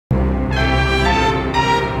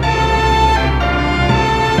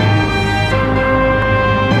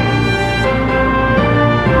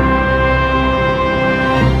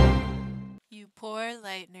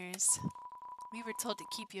told to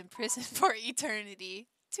keep you in prison for eternity.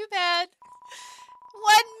 Too bad.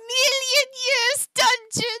 1,000,000 years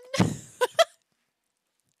dungeon!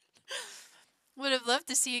 Would have loved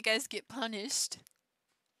to see you guys get punished.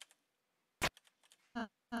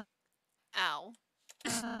 Ow.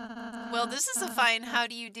 Well, this is a fine how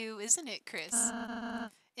do you do, isn't it, Chris?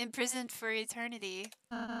 Imprisoned for eternity.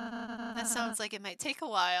 That sounds like it might take a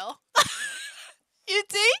while. You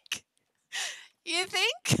think? You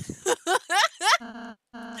think?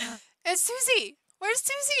 It's Susie! Where's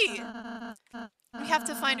Susie? We have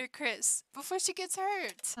to find her, Chris, before she gets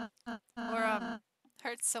hurt. Or,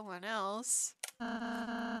 hurts someone else.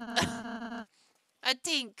 I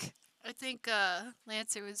think,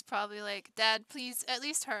 Lancer was probably like, Dad, please, at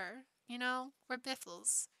least her. You know, we're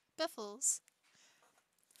Biffles. Biffles.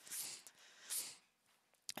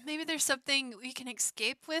 Maybe there's something we can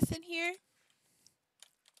escape with in here?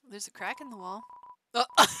 There's a crack in the wall. Oh.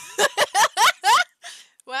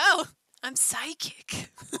 Wow, I'm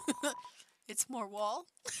psychic. It's more wall.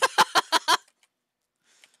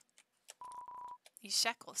 These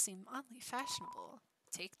shackles seem oddly fashionable.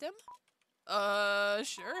 Take them?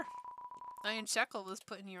 Sure. Iron shackle was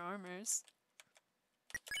put in your armors.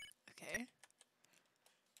 Okay.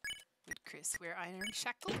 Would Chris wear iron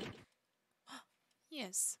shackle?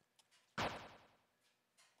 Yes.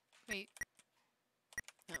 Wait.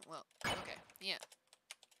 Oh, well, okay, yeah.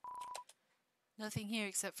 Nothing here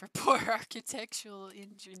except for poor architectural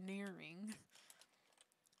engineering.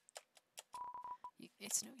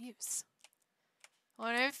 It's no use. I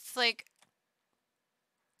wonder if, like,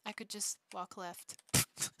 I could just walk left.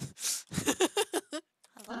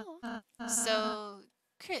 Hello? So,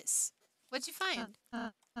 Chris, what'd you find?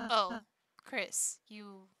 Oh, Chris,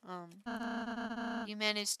 you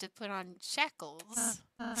managed to put on shackles.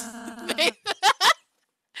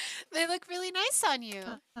 They look really nice on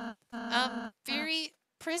you. Very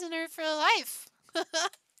prisoner for life.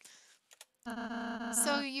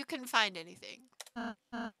 So you couldn't find anything.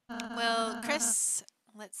 Well, Chris,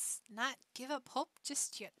 let's not give up hope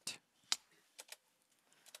just yet.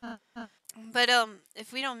 But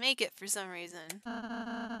if we don't make it for some reason,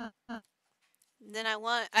 then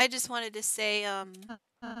I just wanted to say I'm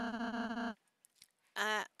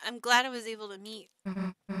glad I was able to meet.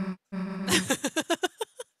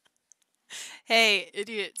 Hey,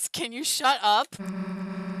 idiots, can you shut up?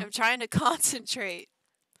 I'm trying to concentrate.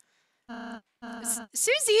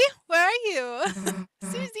 Susie, where are you?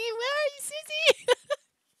 Susie, where are you, Susie?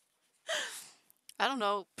 I don't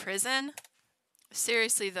know, prison?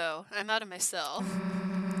 Seriously, though, I'm out of my cell.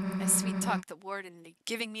 I sweet-talked the warden into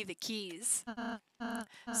giving me the keys.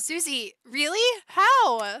 Susie, really?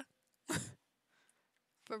 How?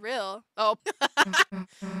 For real? Oh.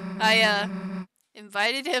 I,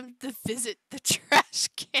 invited him to visit the trash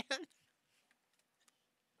can.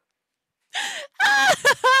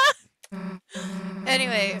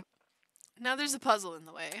 Anyway, now there's a puzzle in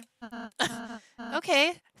the way.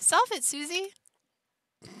 Okay, solve it, Susie.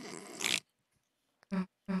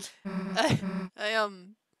 I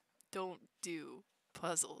don't do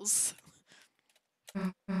puzzles.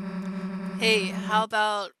 Hey, how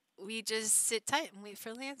about we just sit tight and wait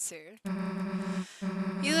for Lancer?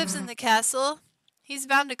 He lives in the castle. He's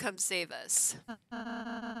bound to come save us.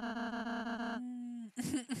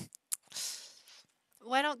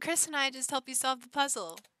 Why don't Chris and I just help you solve the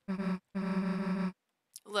puzzle?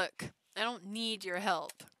 Look, I don't need your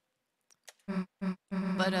help.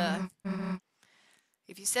 But,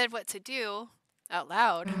 if you said what to do out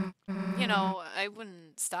loud, you know, I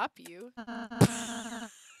wouldn't stop you.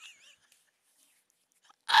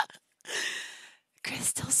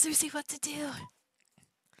 Chris, tell Susie what to do.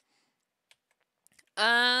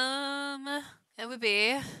 It would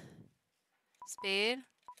be spade,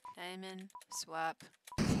 diamond, swap,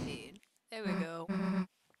 spade. There we go.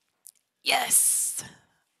 Yes!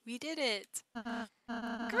 We did it!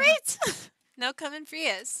 Great! Now come and free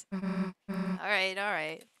us. Alright,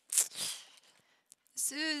 alright.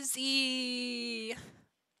 Susie!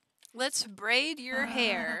 Let's braid your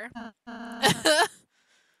hair.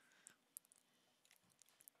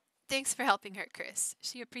 Thanks for helping her, Chris.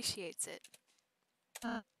 She appreciates it.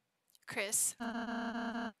 Chris,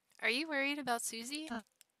 are you worried about Susie?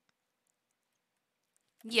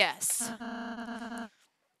 Yes.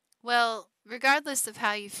 Well, regardless of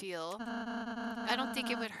how you feel, I don't think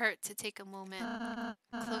it would hurt to take a moment,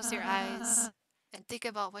 close your eyes, and think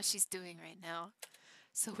about what she's doing right now,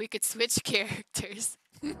 so we could switch characters.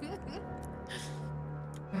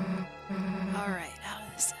 Alright, out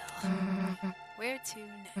of the cell. Where to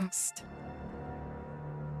next?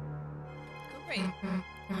 Go right.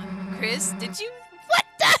 Chris, did you... What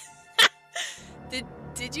the...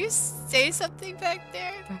 Did you say something back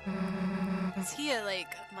there? Is he a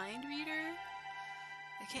like mind reader?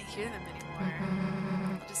 I can't hear them anymore.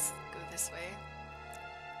 I'll just go this way.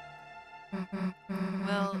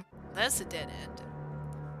 Well, that's a dead end.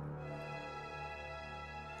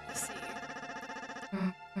 Let's see.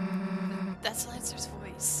 That's Lancer's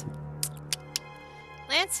voice.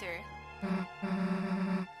 Lancer!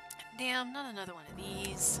 Damn, not another one of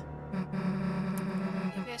these.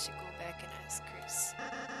 Maybe I should go back and ask Chris.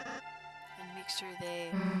 And make sure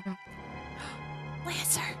they...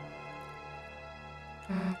 Lancer!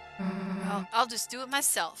 I'll just do it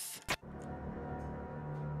myself.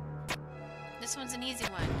 This one's an easy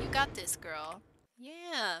one. You got this, girl.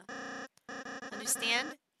 Yeah.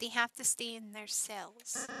 Understand? They have to stay in their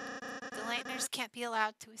cells. The Lightners can't be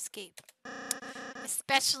allowed to escape.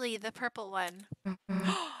 Especially the purple one.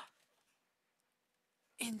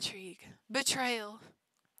 Intrigue. Betrayal.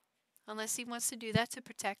 Unless he wants to do that to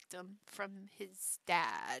protect him from his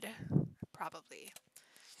dad. Probably.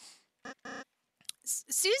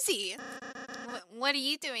 Susie! What are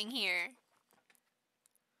you doing here?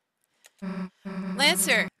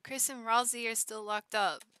 Lancer! Chris and Ralsei are still locked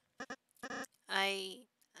up. I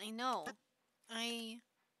know. I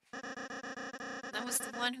was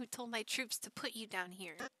the one who told my troops to put you down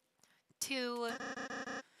here. To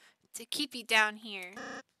keep you down here.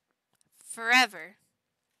 Forever.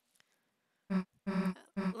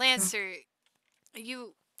 Lancer,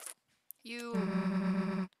 you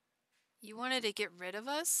wanted to get rid of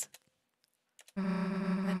us?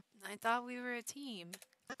 I thought we were a team.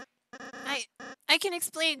 I can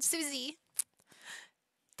explain, Susie.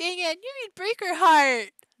 Dang it, you mean break her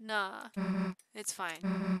heart. Nah, it's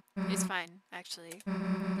fine. It's fine, actually.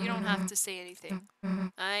 You don't have to say anything.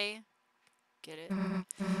 I get it.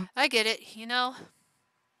 I get it, you know?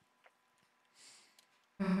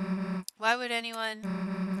 Why would anyone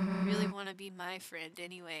really want to be my friend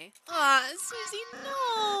anyway? Aw, Susie,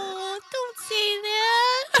 no! Don't say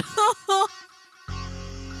that!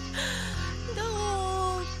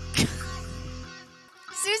 No!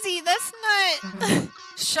 Susie, that's not...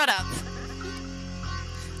 Shut up.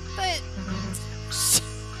 But...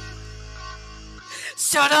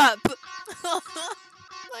 Shut up!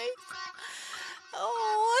 Like...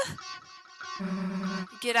 Oh...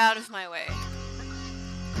 Get out of my way.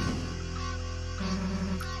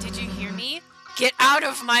 Did you hear me? Get out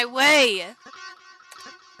of my way!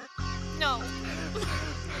 No.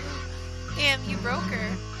 Damn, you broke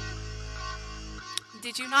her.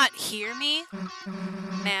 Did you not hear me?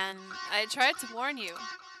 Man, I tried to warn you.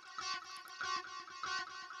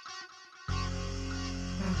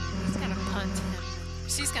 He's gonna punt him.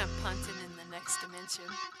 She's gonna punt him in the next dimension.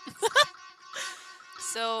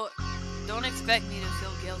 So, don't expect me to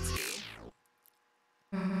feel guilty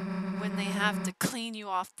when they have to clean you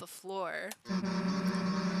off the floor.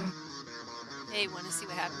 Hey, wanna see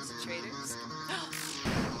what happens to traitors?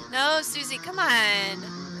 No, Susie, come on.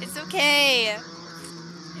 It's okay.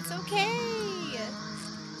 It's okay.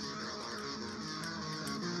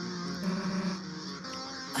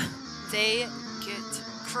 They get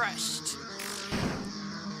crushed.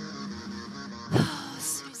 Oh,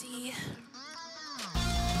 Susie.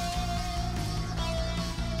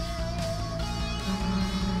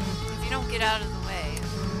 If you don't get out of the way,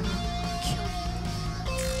 I'll kill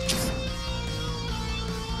you.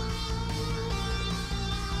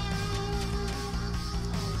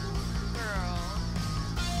 Girl.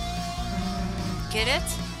 Get it?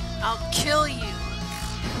 I'll kill you.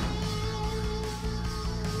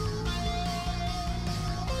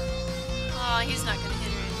 Oh, he's not gonna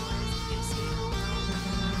hit her anyways.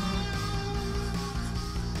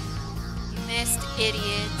 You missed,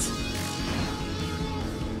 idiot.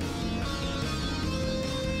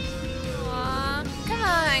 Aw, come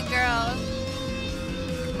on, girl.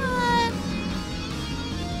 Come on.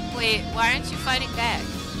 Wait, why aren't you fighting back?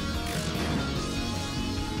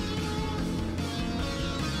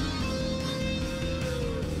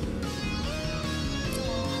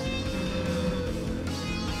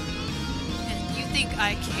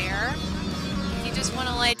 I care? You just want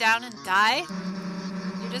to lay down and die?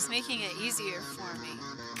 You're just making it easier for me.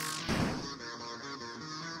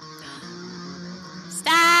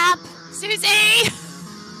 Stop! Susie!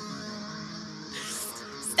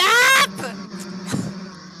 Stop!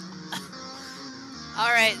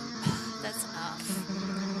 Alright, that's enough.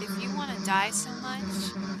 If you want to die so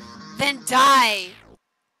much, then die!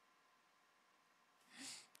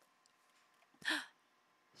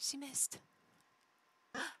 She missed.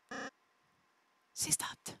 She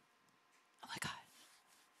stopped. Oh my god.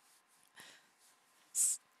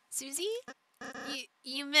 Susie?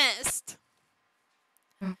 You missed.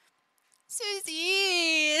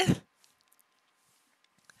 Susie!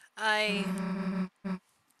 I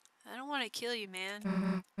don't want to kill you,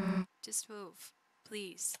 man. Just move,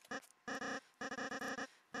 please.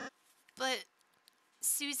 But,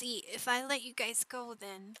 Susie, if I let you guys go,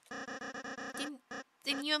 then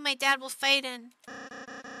you and my dad will fight and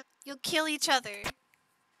you'll kill each other.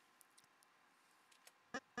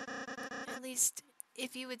 At least,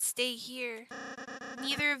 if you would stay here,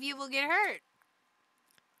 neither of you will get hurt.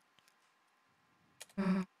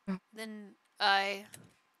 Then I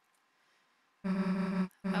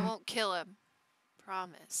won't kill him.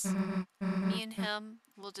 Promise. Me and him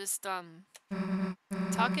will just, talk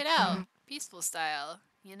it out. Peaceful style,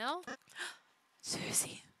 you know?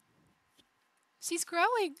 Susie. She's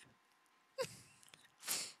growing.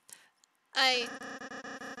 I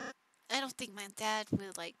don't think my dad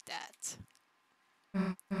would like that.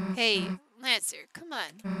 Hey, Lancer, come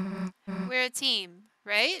on. We're a team,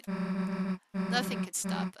 right? Nothing can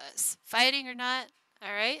stop us. Fighting or not,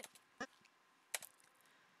 alright?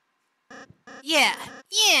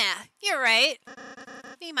 Yeah, you're right.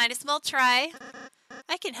 We might as well try.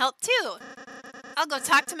 I can help too. I'll go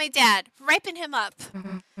talk to my dad, ripen him up.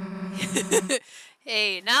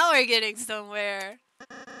 Hey, now we're getting somewhere.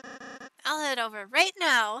 I'll head over right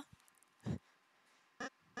now.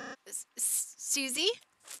 Susie?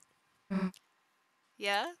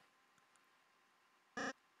 Yeah?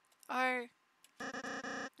 Are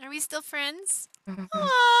we still friends?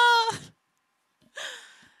 Aww.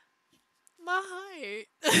 My heart.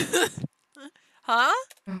 Huh?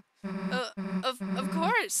 Of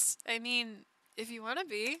course. I mean, if you want to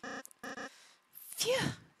be. Phew.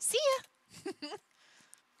 See ya.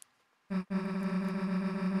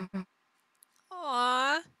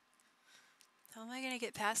 Aww. How am I gonna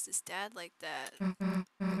get past his dad like that? Come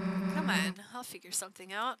on, I'll figure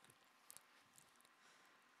something out.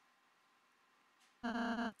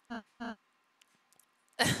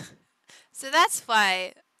 So that's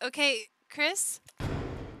why. Okay, Chris?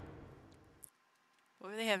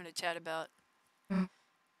 What were they having a chat about?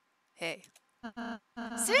 Hey.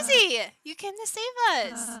 Susie! You came to save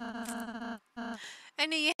us! I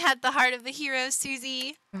knew you had the heart of a hero,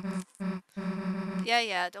 Susie.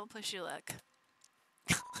 Yeah, don't push your luck.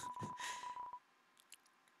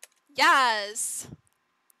 Yes!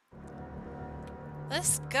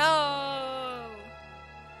 Let's go!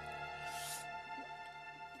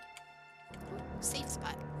 Safe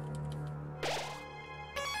spot.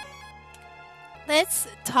 Let's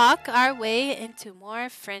talk our way into more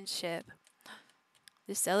friendship.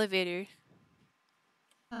 This elevator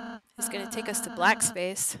is gonna take us to black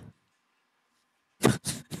space.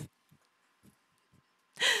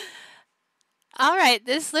 Alright,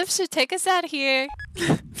 this lift should take us out of here.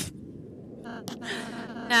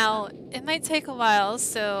 Now, it might take a while,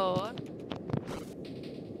 so...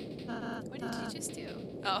 What did you just do?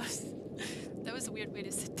 Oh, that was a weird way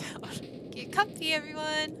to sit down. Get comfy,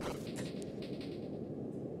 everyone!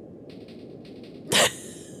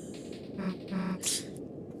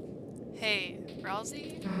 Hey,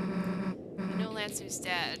 Ralsei? You know Lancer's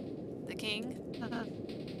dad, the king?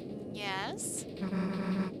 Yes?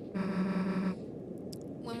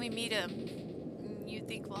 When we meet him, you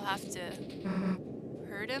think we'll have to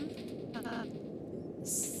hurt him?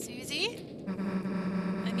 Susie?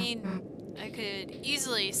 I mean, I could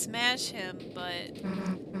easily smash him, but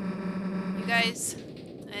you guys,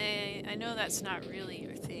 I know that's not really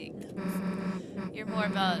your thing. You're more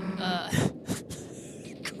about,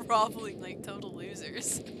 groveling like total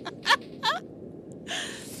losers.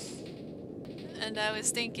 And I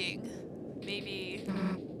was thinking, maybe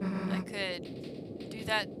I could do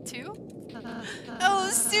that too? Oh,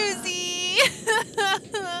 Susie!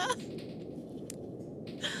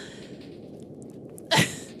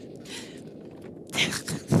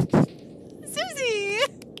 Susie!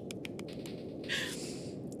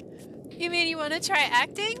 You mean you want to try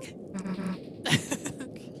acting?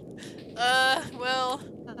 Well,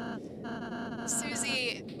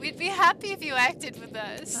 Susie, we'd be happy if you acted with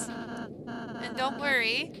us. And don't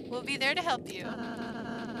worry, we'll be there to help you.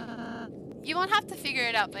 You won't have to figure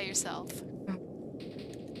it out by yourself.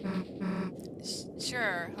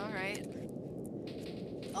 Sure, alright.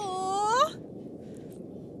 Oh.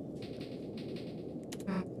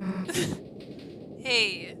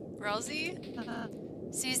 Hey, Ralsei?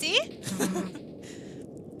 Susie?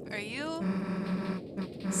 Are you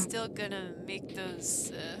still gonna make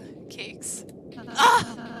those cakes?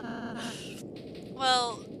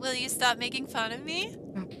 Well, will you stop making fun of me?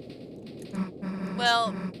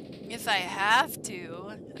 Well, if I have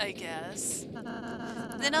to, I guess.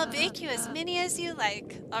 Then I'll bake you as many as you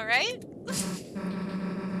like, alright?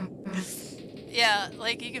 Yeah,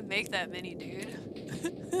 like you can make that many, dude.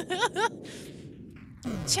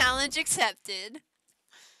 Challenge accepted.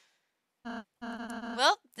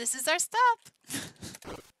 Well, this is our stop.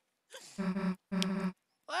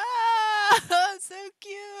 Wow, so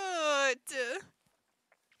cute.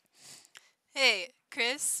 Hey,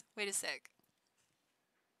 Chris, wait a sec.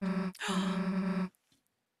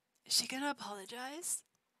 Is she gonna apologize?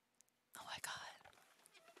 Oh my god.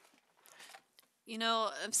 You know,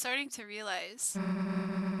 I'm starting to realize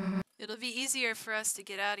it'll be easier for us to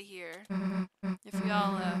get out of here if we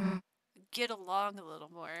all get along a little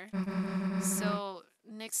more. So,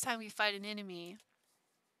 next time we fight an enemy,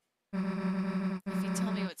 if you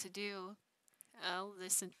tell me what to do, I'll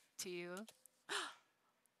listen to you.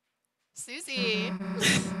 Susie!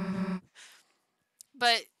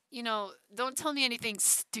 But, you know, don't tell me anything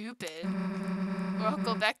stupid, or I'll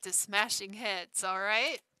go back to smashing heads,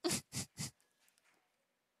 alright?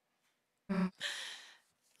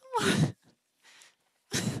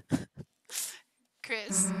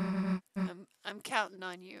 Chris, I'm counting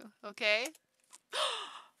on you, okay?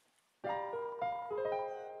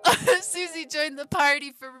 Susie joined the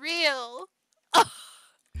party for real!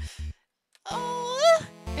 Oh!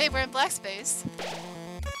 Hey, we're in black space.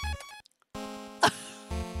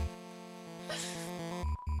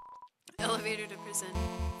 Elevator to prison,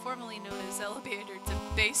 formerly known as elevator to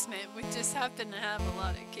basement, we just happen to have a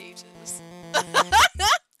lot of cages.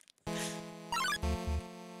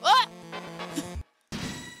 What?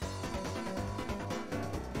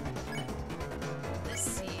 Let's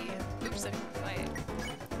see. Oops, I didn't fight.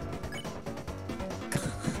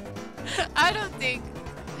 I don't think.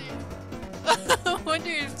 I wonder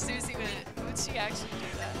if Susie would she actually do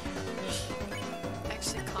that?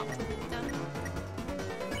 Actually compliment them?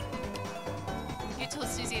 You told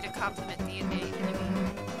Susie to compliment the enemy.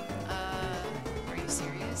 Are you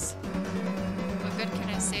serious? What good can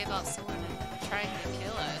I say about someone trying to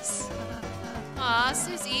kill us? Aw,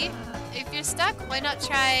 Susie, if you're stuck, why not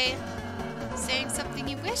try saying something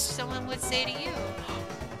you wish someone would say to you?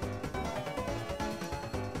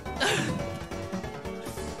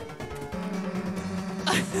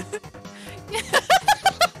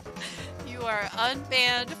 You are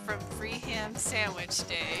unbanned from Free Ham Sandwich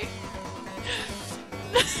Day.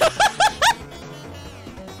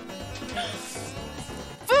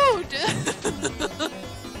 Food!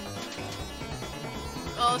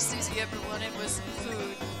 All Susie ever wanted was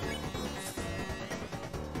food.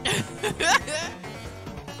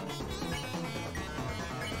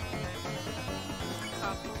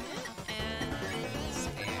 Compliment and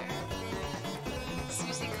spare.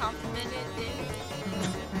 Susie complimented it.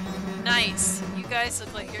 Nice. You guys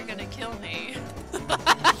look like you're gonna kill me.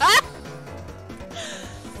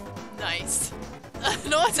 Nice.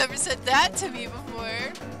 No one's ever said that to me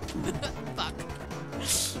before. Fuck.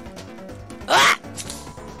 Ah!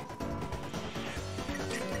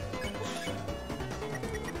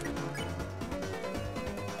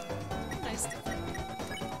 Nice to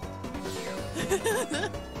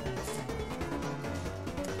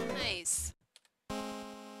Nice. And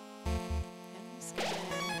I'm just gonna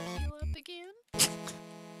heal up again.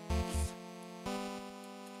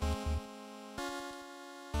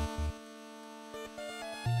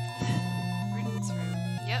 Readings room.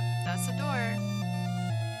 Yep, that's a door.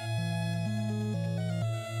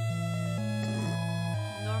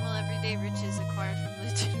 Normal everyday riches acquired from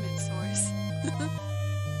legitimate source.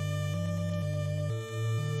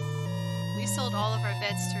 We sold all of our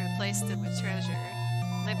beds to replace them with treasure.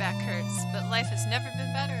 My back hurts, but life has never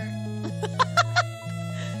been better.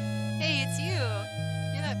 Hey, it's you!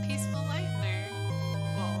 You're that peaceful lightener.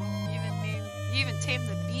 Well, you even tamed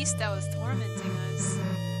the beast that was tormenting us.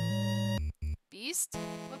 Beast?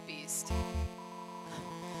 What beast?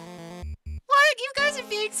 What? You guys are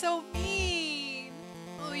being so mean!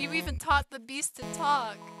 Oh, you even taught the beast to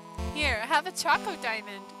talk. Here, have a Choco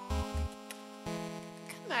Diamond.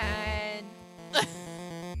 Come on.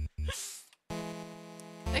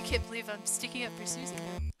 I can't believe I'm sticking up for Susie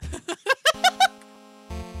now.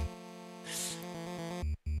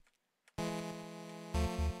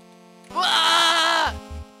 Wah!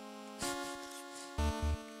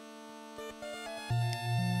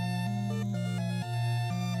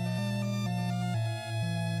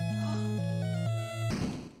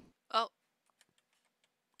 Oh.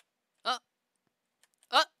 Oh.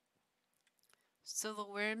 Oh. So the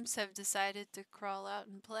worms have decided to crawl out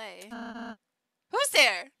and play. Who's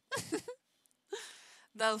there?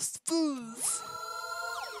 Those fools.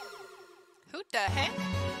 Who the heck?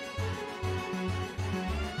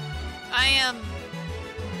 I am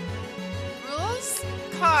Rose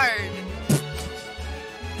Card.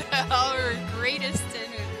 Our greatest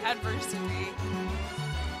in adversity.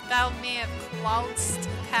 Thou may have cloudst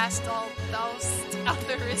past all thou'st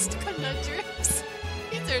otherest conundrums.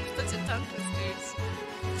 These are such a tongue twisters.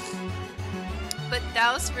 But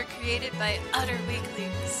thous were created by utter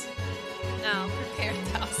weaklings. Now prepare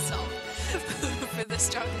thyself for the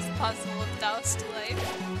strongest possible of thou'st life.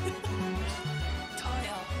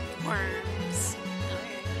 Toil, worms.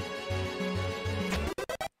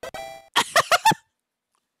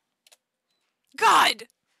 God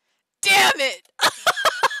damn it!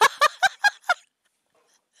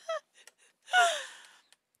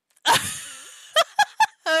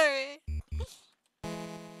 Alright.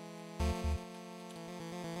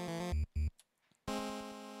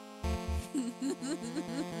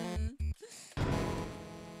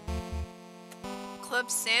 Club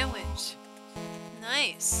sandwich.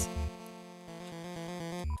 Nice.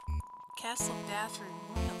 Castle bathroom,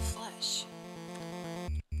 royal flesh.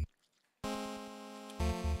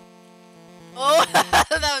 Oh,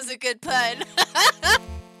 that was a good pun.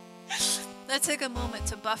 That took a moment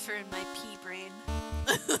to buffer in my pea brain.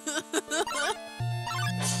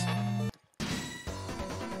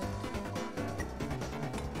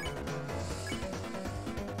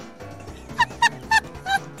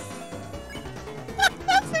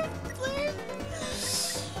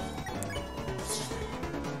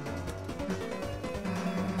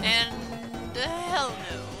 And hell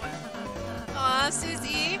no. Aw,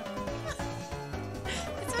 Susie.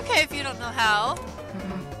 It's okay if you don't know how.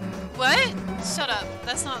 What? Shut up.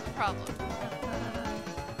 That's not the problem.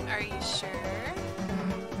 Are you sure?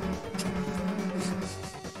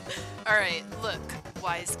 Alright, look,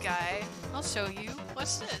 wise guy. I'll show you.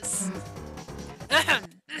 Watch this.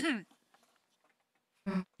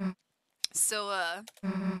 So,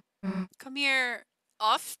 come here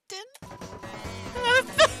often? I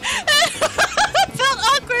felt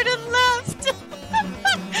awkward and left.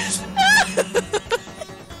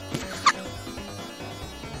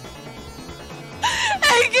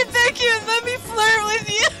 Hey, get back here and let me flirt with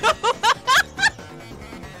you.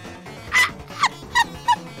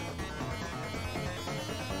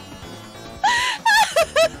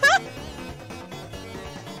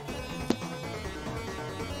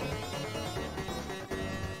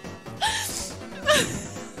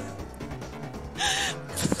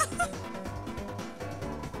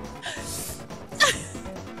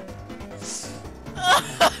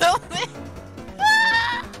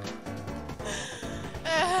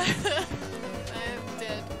 I'm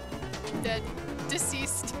dead. Dead.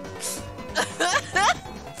 Deceased.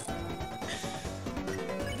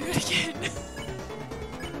 Do it again.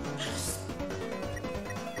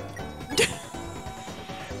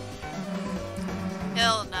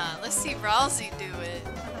 Hell nah. Let's see Ralsei do it.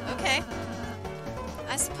 Okay.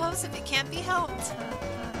 I suppose if it can't be helped.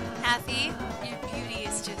 Happy, your beauty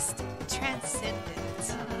is just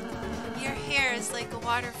transcendent. Your hair is like a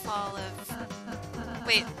waterfall of...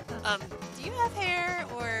 Wait, do you have hair,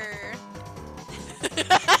 or...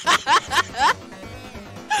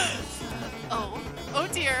 Oh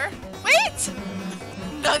dear. Wait!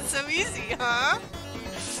 Not so easy, huh?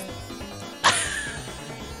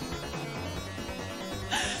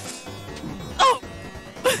 Oh!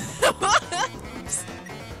 Oops.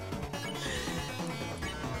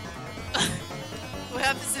 What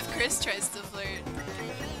happens if Chris tries to flirt?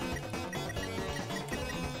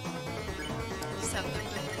 Just have them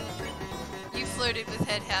do. You flirted with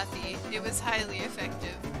Head Happy. It was highly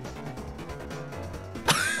effective.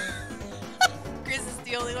 Chris is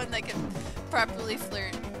the only one that can properly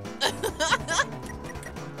flirt. Oh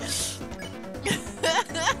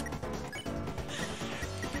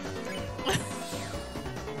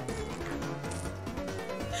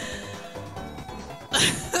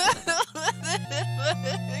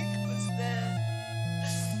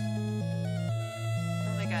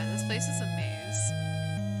my god, this place is a maze.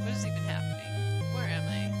 What is even happening? Where am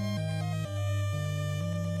I?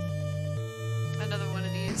 Another one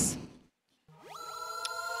of these.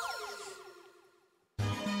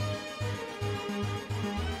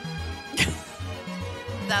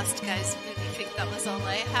 Last guys really think that was all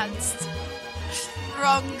I had.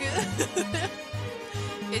 Wrong.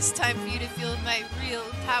 It's time for you to feel my real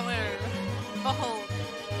power. Behold,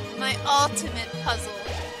 my ultimate puzzle.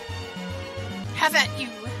 Have at you.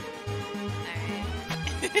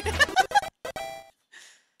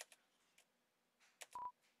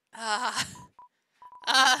 Alright.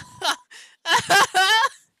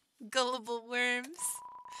 Gullible worms.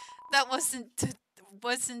 That wasn't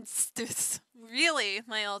really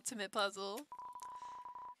my ultimate puzzle.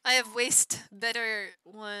 I have waste better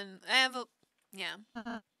one. I have a... Yeah.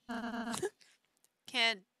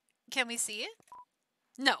 Can't Can we see it?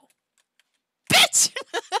 No. Bitch!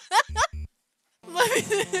 Let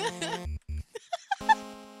me...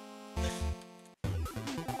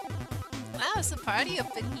 Wow, it's a party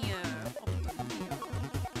up in here.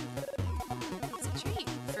 It's a treat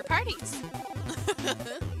for parties.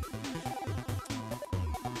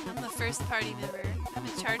 I'm the first party member. I'm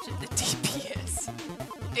in charge of the DPS.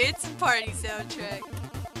 It's a party soundtrack.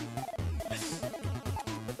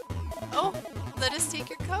 Oh, let us take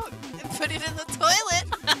your coat and put it in the toilet!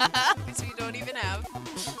 Because we don't even have.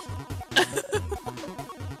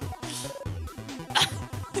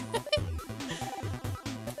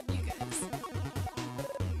 You guys.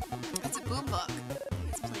 It's a boombox.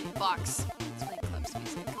 It's playing box. It's playing clubs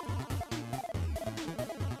music.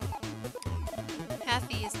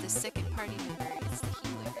 Hathy is the second party member. It's the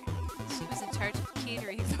healer. She was in charge of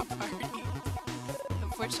catering the party.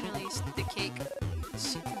 Unfortunately, the cake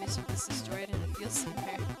she commissioned was destroyed in a field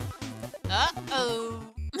somewhere. Uh-oh!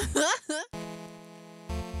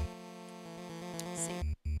 See.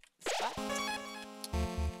 Spot.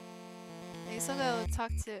 I guess I'll go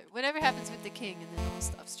talk to whatever happens with the king and then I'll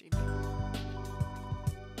stop streaming.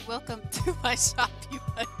 Welcome to my shop, you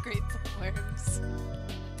ungrateful worms.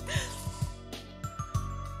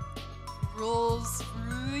 Rolls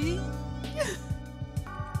Royce.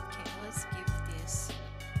 Okay, let's give this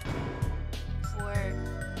for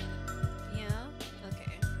yeah.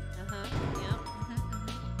 Okay. Yeah.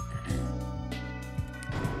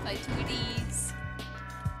 Buy two of these.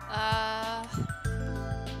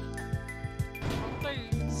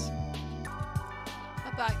 Thanks.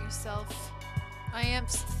 About yourself. I am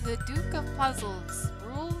the Duke of Puzzles.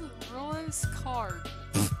 Roy's card.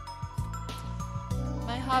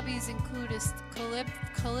 My hobbies include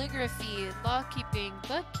calligraphy, law-keeping,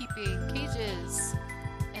 bookkeeping, cages,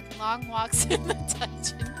 and long walks in the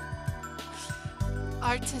dungeon.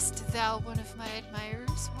 Artist thou one of my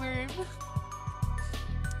admirers, worm?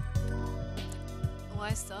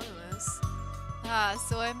 Why still us?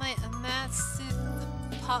 So I might amass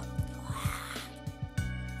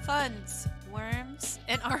funds, worms,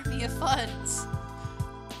 an army of funds,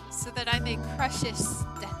 so that I may crush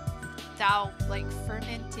thou like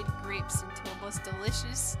fermented grapes into a most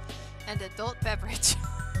delicious and adult beverage.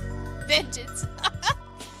 Vengeance!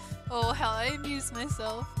 Oh, how I amuse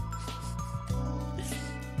myself.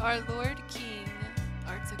 Our Lord King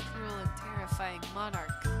art a cruel and terrifying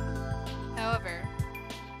monarch. However,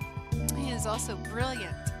 he is also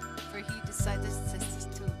brilliant, for he decided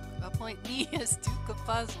to appoint me as Duke of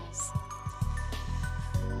Puzzles.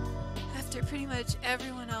 After pretty much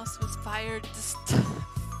everyone else was fired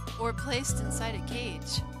or placed inside a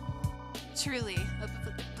cage. Truly,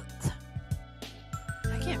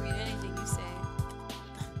 I can't read anything you say.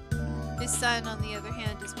 His son, on the other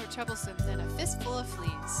hand, is more troublesome than a fistful of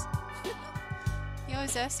fleas. He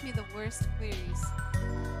always asks me the worst queries,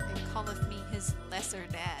 and calleth me his lesser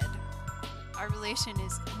dad. Our relation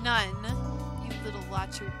is none, you little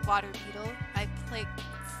water beetle. I play...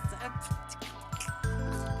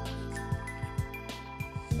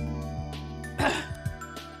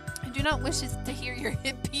 I do not wish to hear your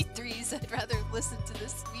MP3s. I'd rather listen to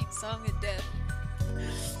this sweet song of death.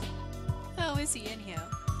 How is he anyhow?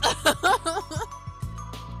 I'm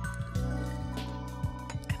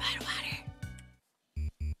out of water.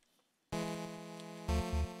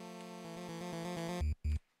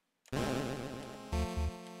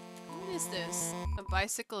 What is this? A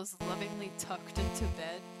bicycle is lovingly tucked into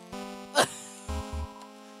bed.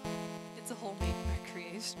 It's a whole made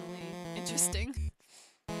recreationally interesting.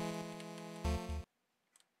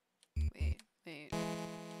 Wait.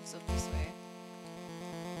 It's up this way.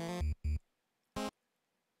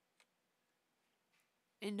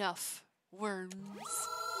 Enough, worms.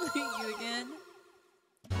 You again?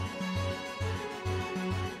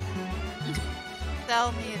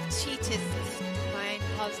 Thou may have cheated mine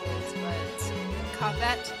puzzles, but in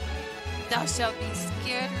combat thou shalt be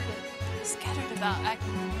scattered about. I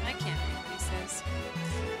can't read what he says.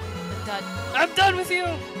 I'm done with you!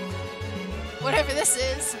 Whatever this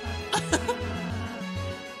is.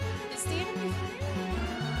 Is the enemy fire?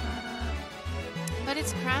 But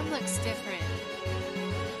its crown looks different.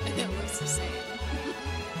 It looks the same.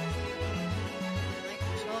 Like a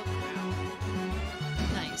jewel crown.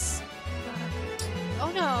 Nice.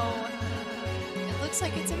 Oh no! It looks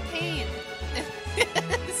like it's in pain.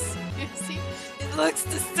 Yes. You see? It looks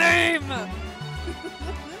the same!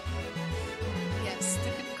 Yes,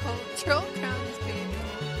 the control crown is painful.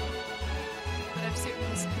 But I'm certain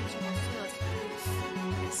this creature will feel its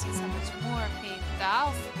relief. It sees how much more pain thou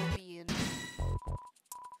will be in.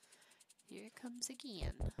 Here it comes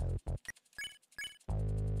again.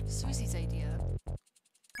 Susie's idea.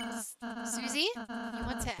 Susie, you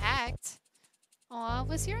want to act? Aw,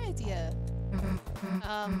 what's your idea?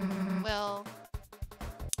 Well,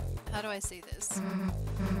 how do I say this?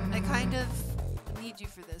 I kind of need you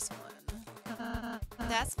for this one.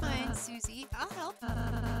 That's fine, Susie. I'll help.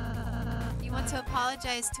 You want to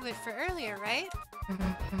apologize to it for earlier, right?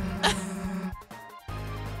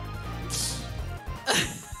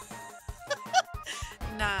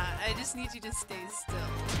 Nah, I just need you to stay still.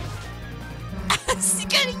 You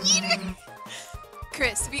gotta eat her!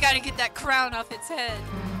 Chris, we gotta get that crown off its head.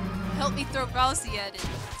 Help me throw Rousey at it.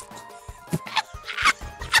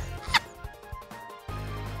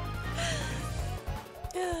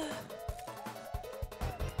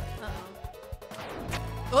 Uh-oh.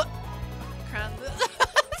 Oh! Crown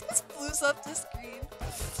just blows up the screen.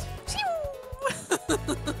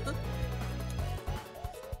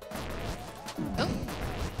 Oh!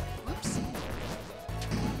 Whoops.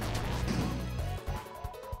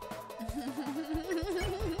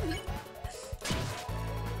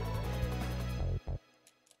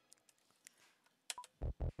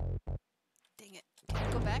 Dang it. Can I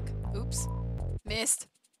go back? Oops. Missed.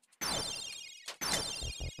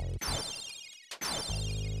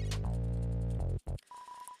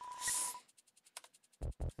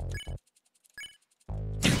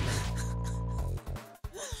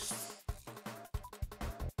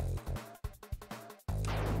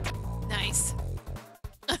 Nice.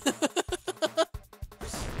 Oops.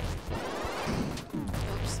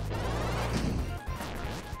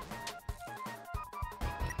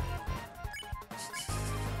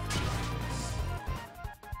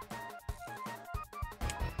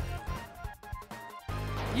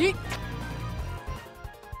 Yeet.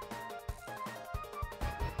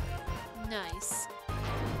 Nice.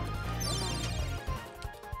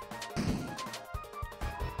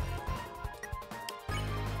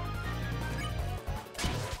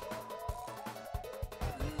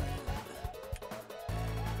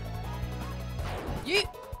 Yeet.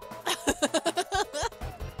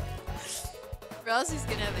 Rousey's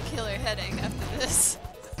gonna have a killer headache after this.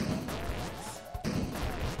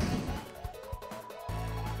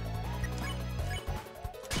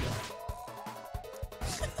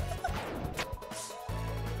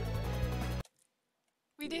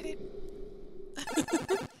 We did it.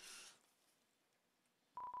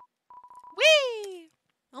 Whee!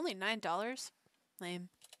 Only $9? Lame.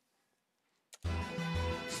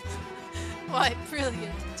 Why,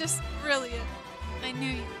 brilliant. Just brilliant. I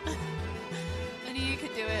knew you. I knew you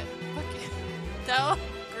could do it. Okay. Thou,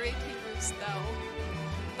 great heroes,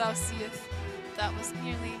 thou seest, that was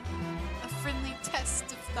merely a friendly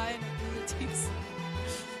test of thine abilities.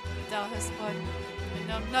 Thou hast won, and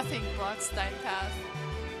now nothing blocks thy path.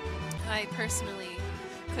 I personally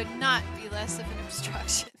could not be less of an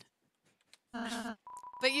obstruction.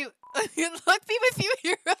 But you look me with you,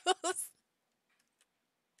 heroes.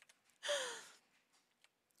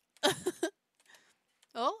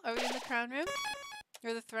 Oh, are we in the crown room?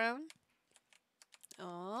 Or the throne?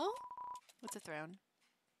 Oh, what's a throne?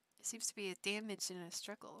 It seems to be a damage and a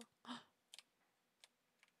struggle.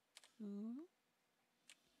 Ooh.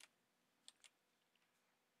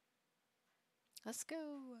 Let's go.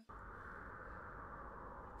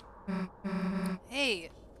 Hey,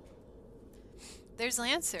 there's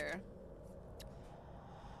Lancer.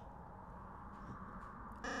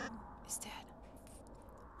 He's dead.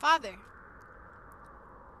 Father.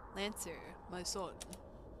 Lancer, my son.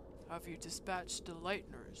 Have you dispatched the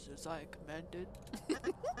lighteners as I commanded?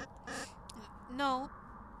 No,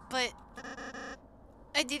 but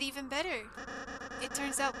I did even better. It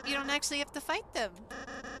turns out you don't actually have to fight them.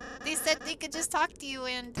 They said they could just talk to you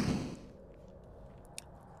and...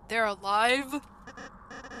 They're alive?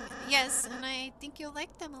 Yes, and I think you'll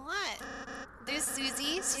like them a lot. There's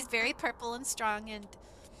Susie. She's very purple and strong and...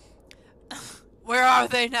 Where are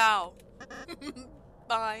they now?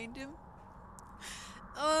 Behind him.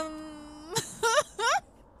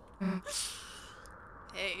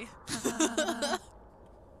 Hey.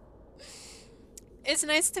 It's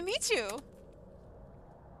nice to meet you.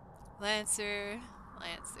 Lancer,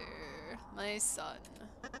 my son.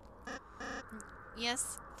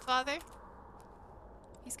 Yes, father?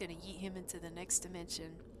 He's gonna yeet him into the next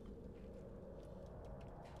dimension.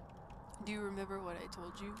 Do you remember what I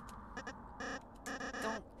told you?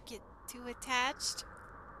 Don't get too attached.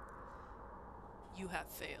 You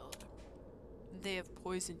have failed. They have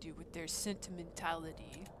poisoned you with their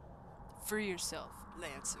sentimentality. Free yourself,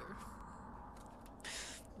 Lancer.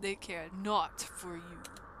 They care not for you.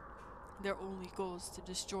 Their only goal is to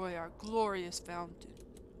destroy our glorious fountain.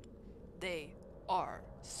 They are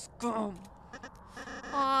scum.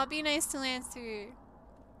 Aw, be nice to Lancer.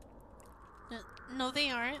 No, they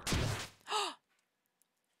aren't.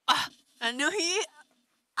 I knew he...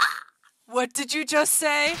 What did you just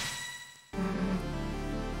say?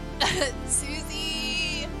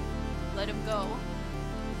 Susie! Let him go.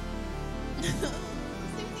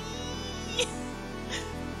 Susie!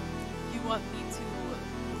 You want me to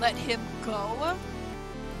let him go?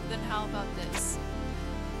 Then how about this?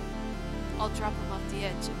 I'll drop him off the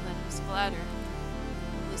edge and let him splatter.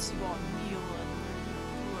 Unless you want me on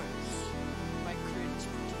yours. My cringe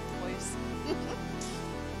voice.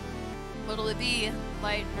 What'll it be,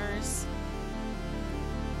 light nurse?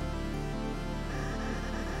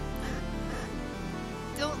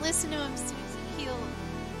 Don't listen to him, Susie. He'll...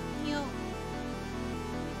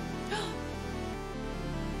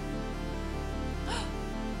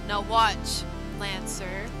 Now watch,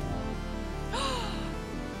 Lancer.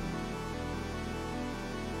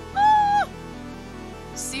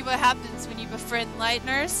 See what happens when you befriend Light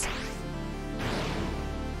Nurse?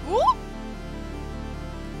 Ooh!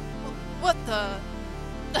 What the?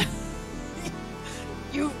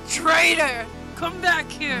 You traitor! Come back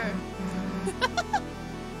here!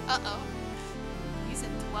 Uh-oh. He's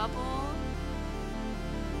in trouble.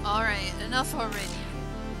 Alright, enough already.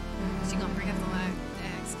 She gonna bring up the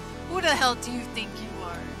axe. Who the hell do you think you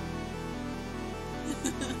are?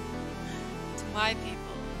 To my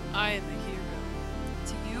people, I am a hero.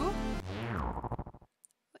 To you?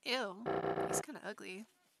 Ew. He's kinda ugly.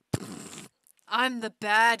 I'm the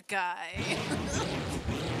bad guy.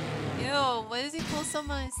 Ew, why does he pull so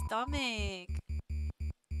on his stomach?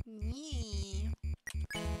 Yee. Look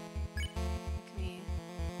at me.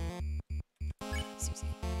 Susie.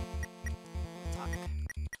 Talk.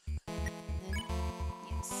 And then,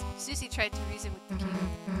 yes. Susie tried to reason with the king.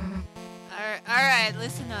 Alright,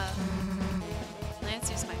 listen up.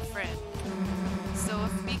 Lancer's my friend. So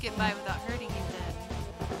if we get by without hurting him, then...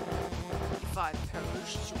 If I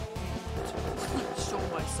perish, show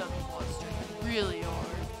my son-in-law strength really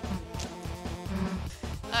hard.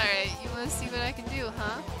 Alright, you wanna see what I can do,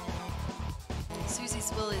 huh?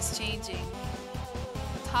 Susie's will is changing.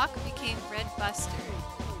 Talk became Red Buster.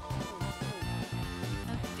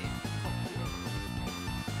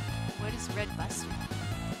 What is Red Buster?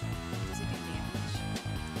 Does it do damage?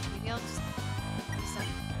 Maybe I'll just do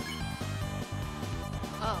something.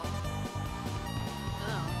 Oh.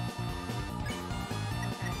 Oh. Okay.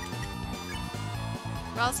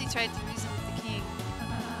 Ralsei tried to reason with the king.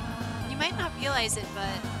 You might not realize it,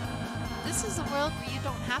 but this is a world where you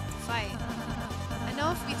don't have to fight. I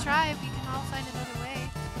know if we try, we can all find another way.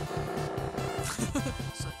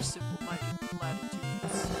 Such simple-minded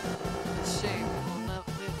platitudes. A shame we'll not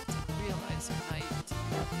live to realize your naivety.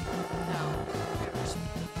 Now, perish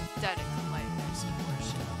with the pathetic lightness of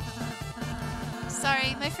worship.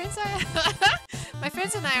 Sorry, my friends my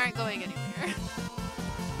friends and I aren't going anywhere.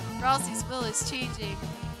 Ralsei's will is changing.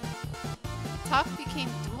 Talk became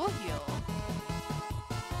dual heal.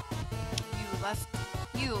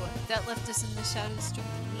 You that left us in the shadows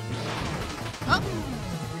drinking. Oh!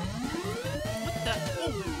 What the? Oh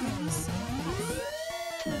my goodness.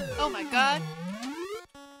 Oh my god.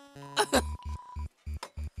 What else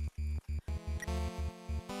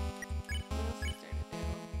is there to do?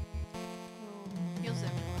 Heals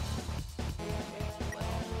everyone.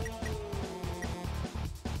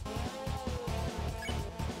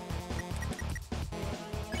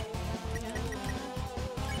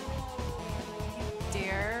 You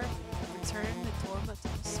dare return the Torma to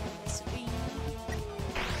the sweet.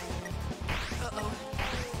 Uh-oh.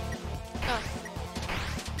 Oh.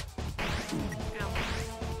 Ow.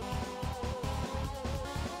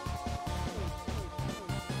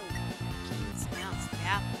 King's Mounts the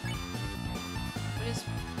apple. What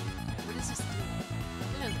is this doing?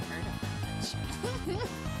 It doesn't hurt him that much.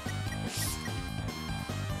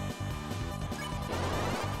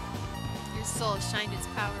 Your soul shined its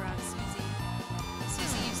power on Susie.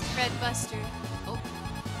 Susie used Red Buster. Oh.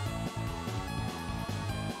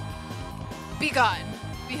 Be gone.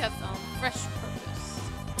 We have found fresh purpose.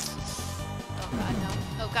 Oh god, no.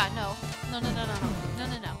 Oh god, no. No, no, no, no, no. No,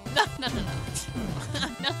 no, no. No, no, no, no.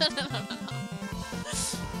 No, no, no, no, no.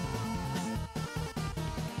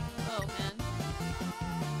 Oh man.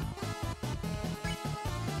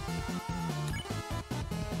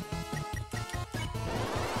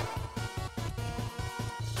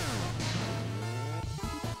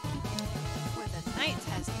 For the night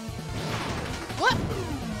has what?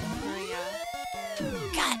 Oh yeah.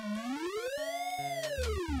 God.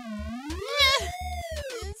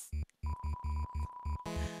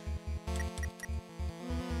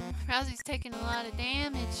 Rousey's taking a lot of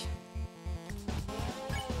damage.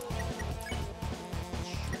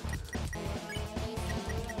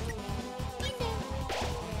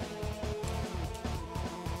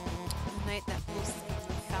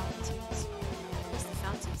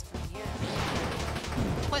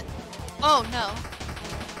 Oh no.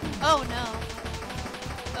 Oh no.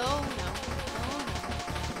 Oh no. Oh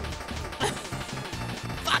no.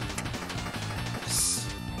 Fuck!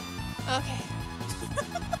 Okay.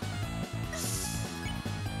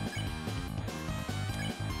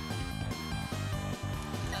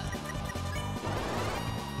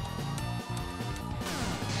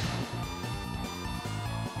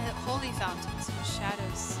 Holy fountains whose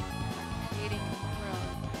shadows are creating a world.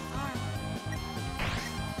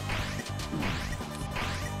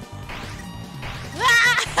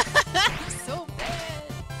 So bad.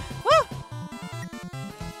 Woo!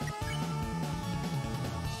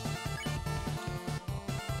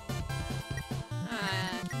 I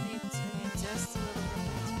need just a little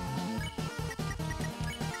bit.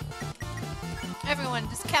 Everyone,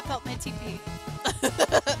 just cap out my TP.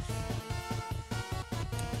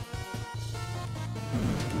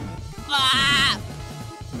 Ah!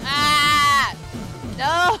 Ah!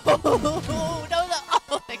 No! No, no!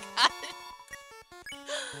 Oh my god!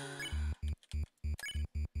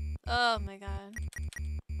 Oh my god.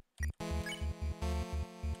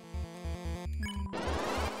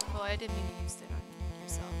 Well, I didn't mean to use it on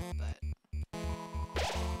yourself, but...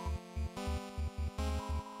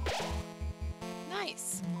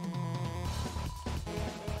 Nice!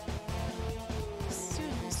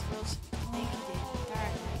 Soon this world should be blanketed in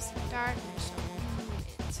darkness, and darkness shall rule it.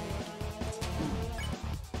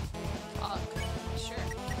 Talk. Sure.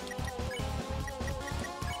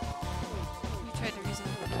 You tried to reason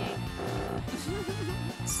with the king.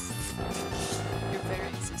 Your very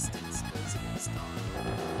existence goes against all.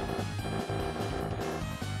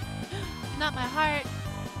 Not my heart.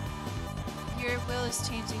 Your will is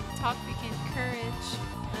changing. Talk became courage.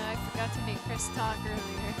 I forgot to make Chris talk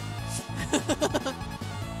earlier.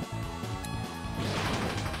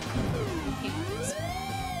 I hate this. Oh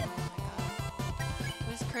my god.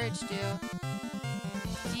 What does courage do?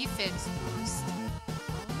 Defense boost.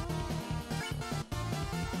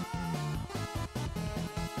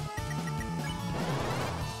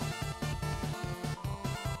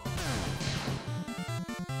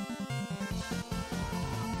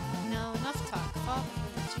 No, enough talk. Fall for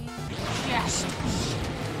the team. Yes!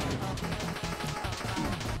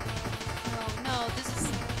 Oh, no, this is...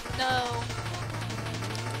 No.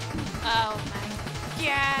 Oh my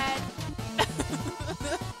god.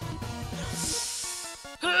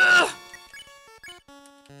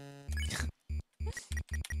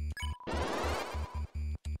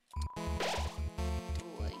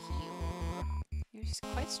 You're just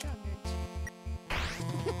quite strong, aren't you?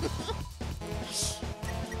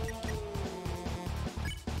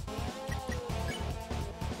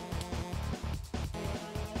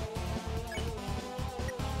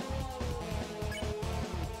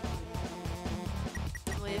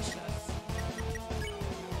 Delicious.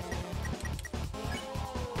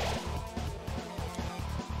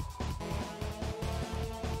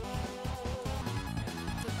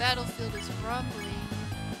 The battlefield is rumbling.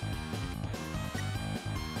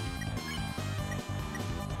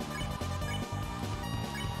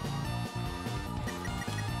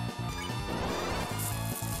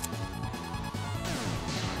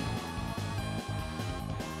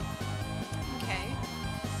 Okay.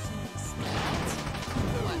 Seems that...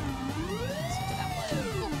 What? Seems that what?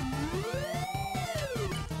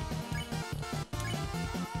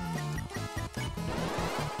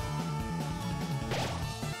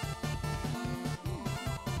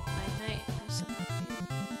 My knight or something.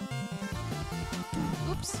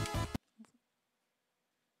 Oops.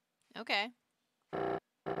 Okay.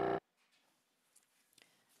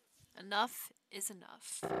 Enough is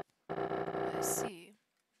enough. I see.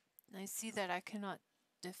 I see that I cannot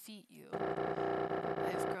defeat you. I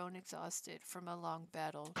have grown exhausted from a long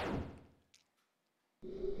battle.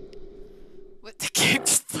 What, the game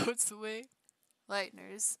just floats away?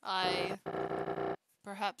 Lightners,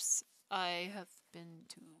 perhaps I have been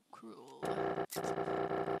too cruel.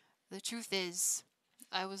 The truth is,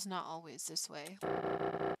 I was not always this way.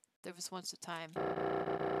 There was once a time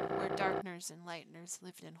where darkners and lightners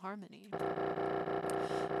lived in harmony.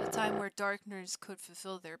 A time where darkners could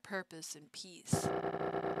fulfill their purpose in peace.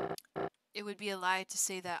 It would be a lie to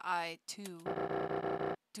say that I, too,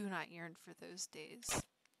 do not yearn for those days.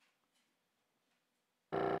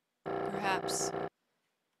 Perhaps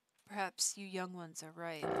you young ones are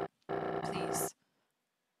right. Please,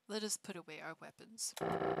 let us put away our weapons.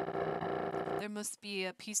 There must be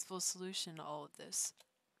a peaceful solution to all of this.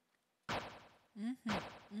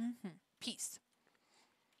 Peace.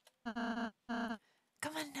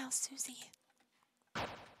 Come on now, Susie.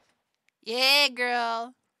 Yeah,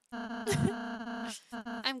 girl.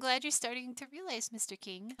 I'm glad you're starting to realize, Mr.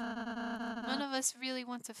 King. None of us really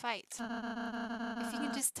want to fight. If you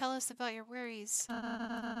can just tell us about your worries,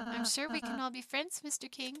 I'm sure we can all be friends, Mr.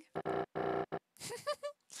 King.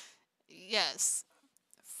 Yes,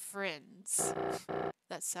 friends.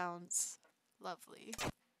 That sounds lovely.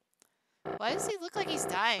 Why does he look like he's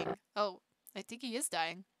dying? Oh, I think he is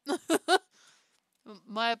dying.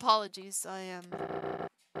 My apologies. I am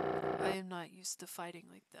not used to fighting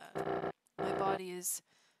like that. My body is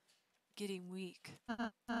getting weak.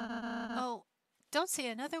 Oh, don't say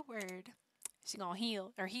another word. She gonna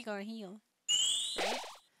heal, or he gonna heal. Right?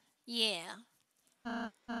 Yeah.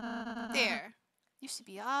 There. You should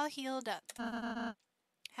be all healed up.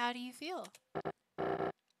 How do you feel?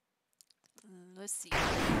 Let's see.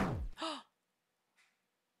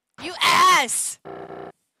 You ass!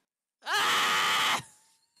 Ah!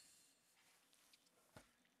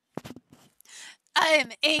 I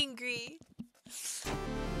am angry.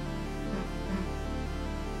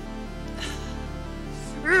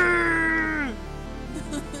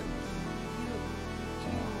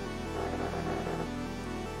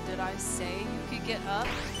 Did I say you could get up?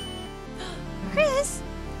 Chris!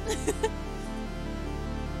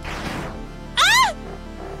 Ah!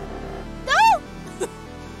 No!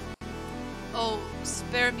 Oh,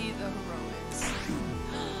 spare me the heroics.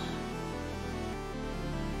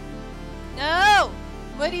 No!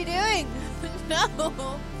 What are you doing?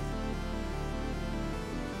 No!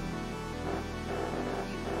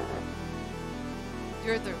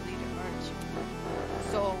 You're their leader, aren't you?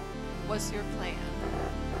 So, what's your plan?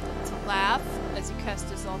 To laugh as you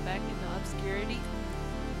cast us all back into obscurity?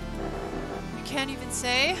 You can't even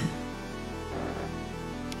say?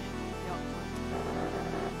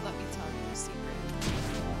 Let me tell you a secret.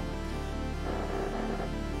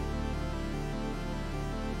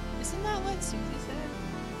 Isn't that what Susie said?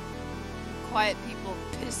 Quiet people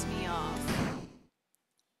piss me off.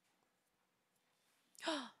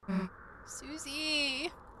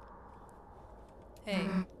 Susie! Hey.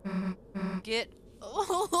 Get...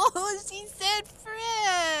 Oh, she said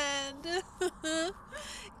friend!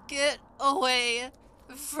 Get away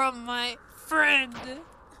from my friend!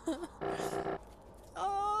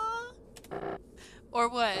 Oh. Or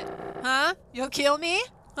what? Huh? You'll kill me?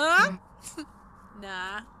 Huh?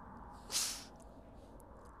 Nah.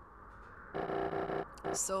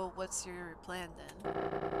 So what's your plan then?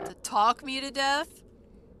 To talk me to death?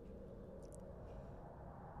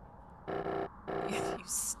 You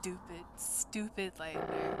stupid, stupid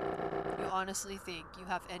nightmare. You honestly think you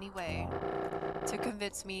have any way to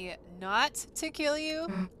convince me not to kill you?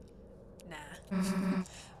 Nah.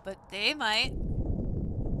 But they might.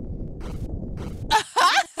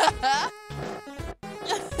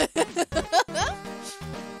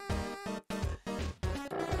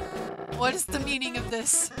 What is the meaning of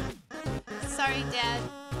this? Sorry, Dad.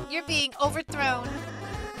 You're being overthrown.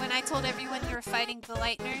 When I told everyone you were fighting the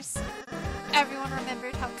Lightners, everyone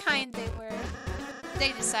remembered how kind they were.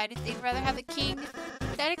 They decided they'd rather have a king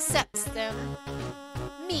that accepts them.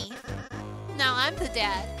 Me. Now I'm the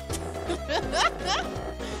dad.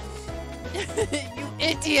 You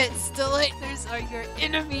idiots! The Lightners are your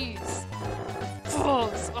enemies!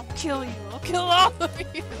 Fools! I'll kill you! I'll kill all of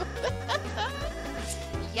you!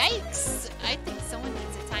 Yikes! I think someone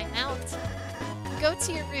needs a timeout. Go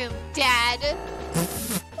to your room, Dad!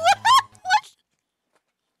 What?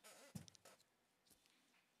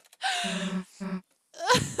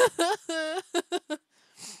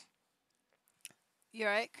 You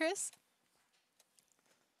alright, Chris?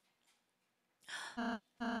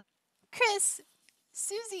 Chris!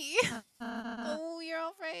 Susie! Oh, you're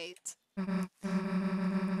alright.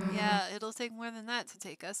 Yeah, it'll take more than that to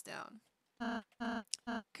take us down.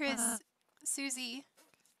 Chris, Susie,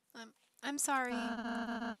 I'm sorry.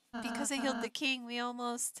 Because I healed the king, we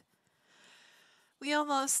almost...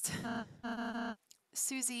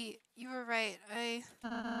 Susie, you were right.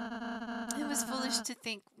 It was foolish to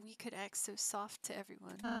think we could act so soft to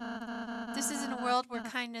everyone. This isn't a world where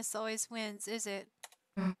kindness always wins, is it?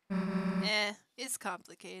 It's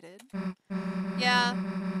complicated. Yeah,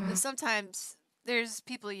 sometimes there's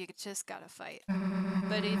people you just gotta fight.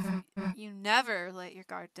 But if you never let your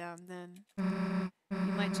guard down, then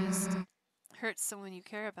you might just hurt someone you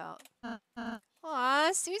care about.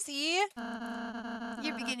 Aw, Susie!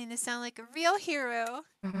 You're beginning to sound like a real hero.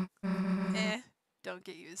 Don't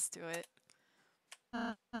get used to it.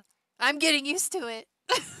 I'm getting used to it.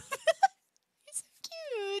 You're so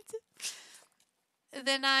cute.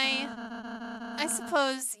 Then I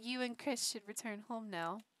suppose you and Chris should return home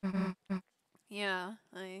now. Yeah,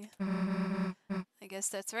 I guess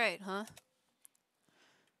that's right, huh?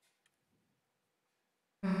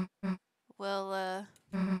 Well,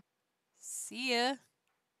 see ya.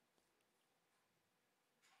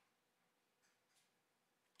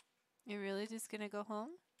 You're really just gonna go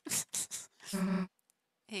home?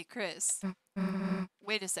 Hey, Chris.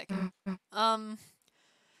 Wait a second.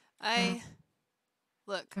 I...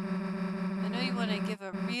 Look, I know you want to give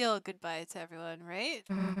a real goodbye to everyone, right?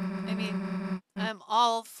 I mean, I'm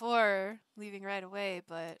all for leaving right away,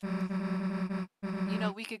 but... You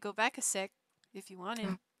know, we could go back a sec if you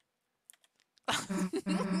wanted.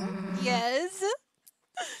 Yes?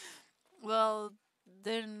 Well,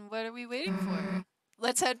 then what are we waiting for?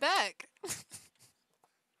 Let's head back.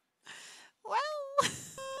 Well...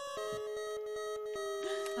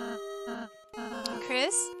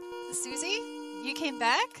 Chris? Susie? You came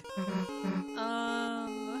back?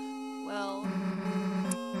 Well...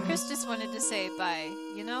 Chris just wanted to say bye,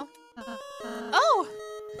 you know? Oh!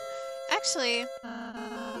 Actually,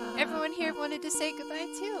 everyone here wanted to say goodbye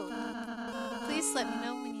too. Please let me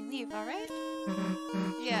know when you leave, alright?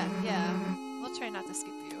 Yeah. We'll try not to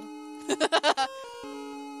skip you.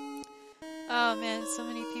 Oh man, so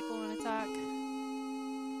many people want to talk.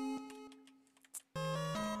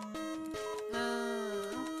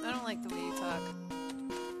 I don't like the way you talk.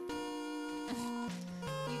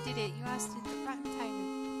 You did it. You ousted the rotten tyrant.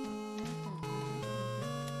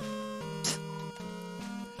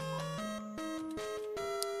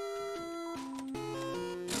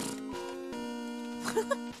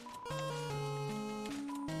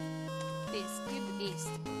 Beast, you're the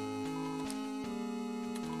beast.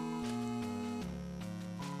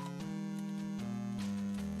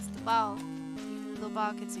 It's the ball. Even the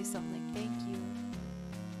ball can say something like thank you.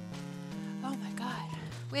 Oh my god.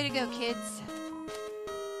 Way to go, kids.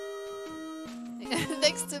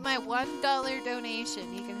 Thanks to my $1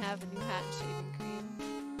 donation, you can have a new hat and shaving cream.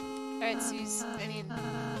 Alright,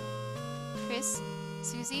 Chris?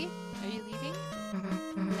 Susie? Are you leaving?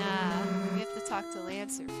 Nah, we have to talk to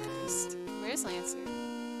Lancer first. Where's Lancer?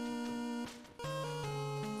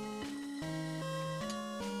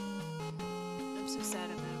 I'm so sad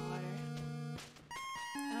I'm out of water.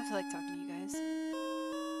 I don't feel like talking to you guys.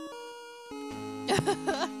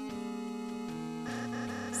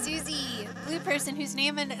 Susie! Blue person whose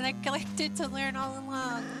name I neglected to learn all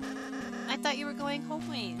along. I thought you were going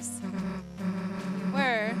homeways. You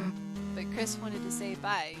were, but Chris wanted to say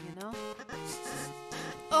bye, you know?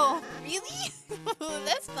 Oh, really?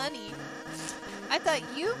 That's funny. I thought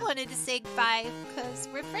you wanted to say goodbye because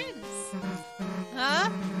we're friends. Huh?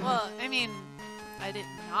 Well, I mean, I did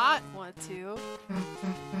not want to.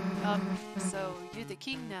 So you're the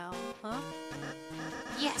king now, huh?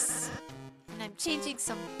 Yes. And I'm changing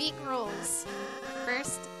some big rules.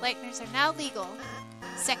 First, Lightners are now legal.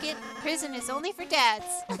 Second, prison is only for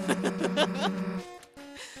dads.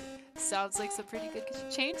 Sounds like some pretty good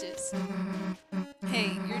changes.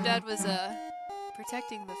 Hey, your dad was,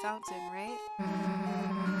 protecting the fountain, right?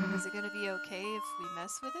 Is it gonna be okay if we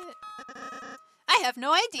mess with it? I have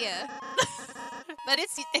no idea. But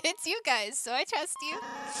it's you guys, so I trust you.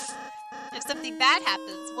 If something bad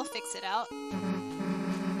happens, we'll fix it out.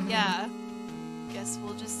 Yeah. Guess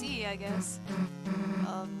we'll just see, I guess.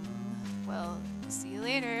 Well, see you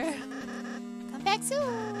later. Come back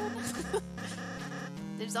soon.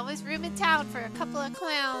 There's always room in town for a couple of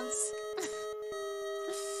clowns.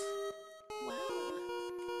 Wow.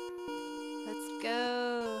 Let's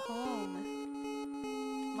go home.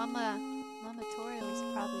 Mama Toriel's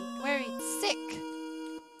probably worried sick.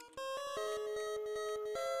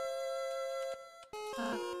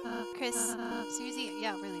 Chris, Susie,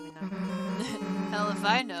 yeah, we're leaving now. Hell if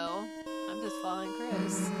I know. I'm just following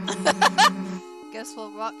Chris. Guess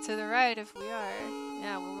we'll walk to the right if we are.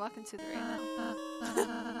 Yeah, we're walking to the right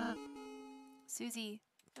now. Susie,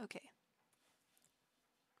 okay.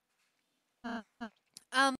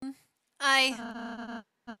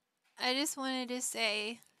 I just wanted to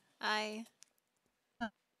say, I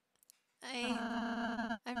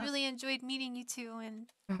really enjoyed meeting you two, and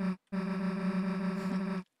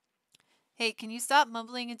hey, can you stop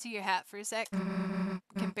mumbling into your hat for a sec?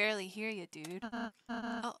 I can barely hear you, dude.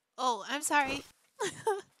 Oh, I'm sorry.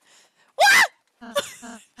 What?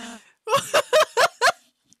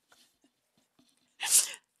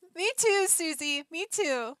 Me too, Susie. Me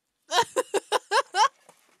too.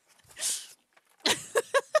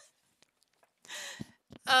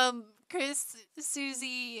 Chris,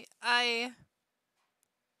 Susie, I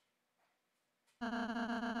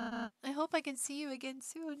hope I can see you again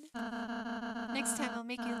soon. Next time I'll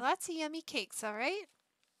make you lots of yummy cakes, alright?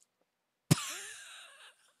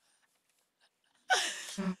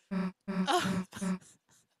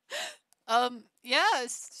 Yeah,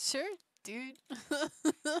 sure. dude.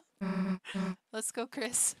 Let's go,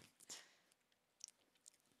 Chris.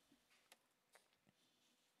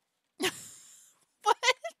 What?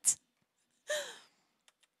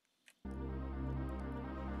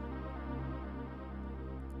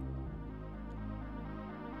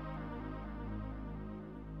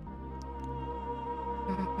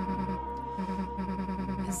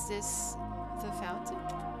 Is this the fountain?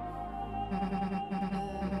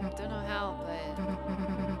 Don't know how, but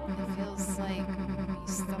it feels like we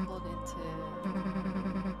stumbled into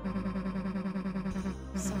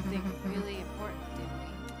something really important, didn't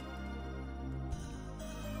we?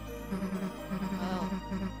 Well,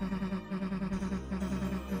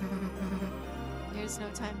 there's no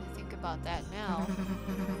time to think about that now.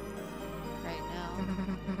 Right now.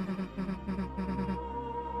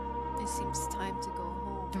 It seems time to go home.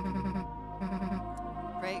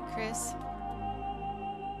 Right, Chris?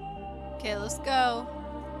 Okay, let's go.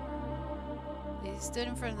 They stood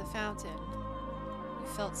in front of the fountain. We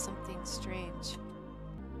felt something strange.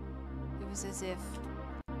 It was as if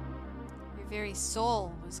your very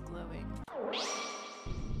soul was glowing.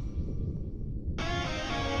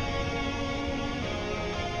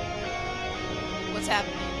 What's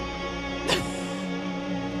happening?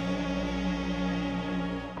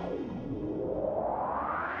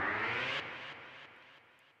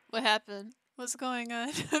 What happened? What's going on?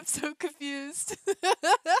 I'm so confused.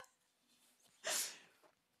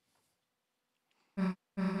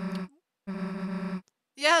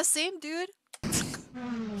 Yeah, same dude.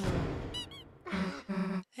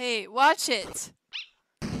 Hey, watch it.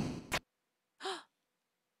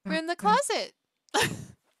 We're in the closet.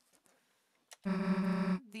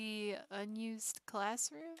 The unused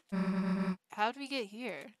classroom? How did we get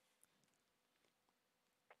here?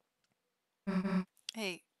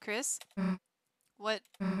 Hey, Chris? What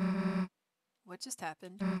just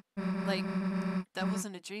happened? Like, that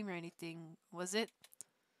wasn't a dream or anything, was it?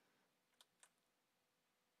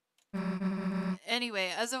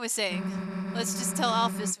 Anyway, as I was saying, let's just tell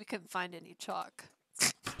Alphys we couldn't find any chalk.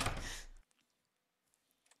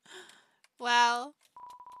 Wow.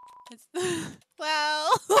 It's wow.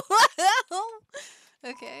 Wow.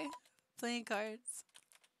 Okay. Playing cards.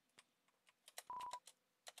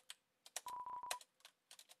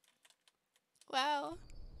 Wow.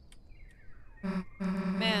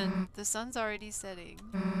 Man, the sun's already setting.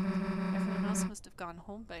 Everyone else must have gone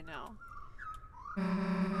home by now.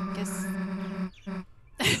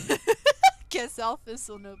 Guess Alphys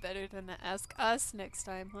will know better than to ask us next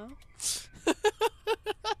time, huh?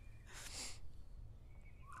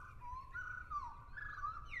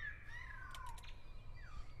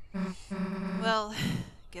 Well,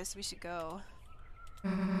 guess we should go.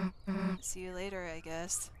 See you later, I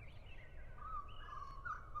guess.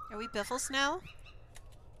 Are we Biffles now?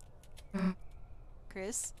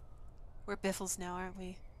 Chris? We're Biffles now, aren't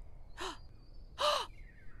we?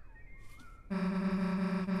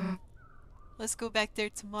 Let's go back there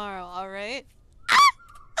tomorrow, alright?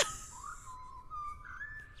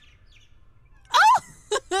 Oh!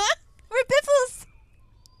 We're Biffles!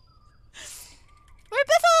 We're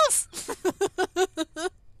Biffles!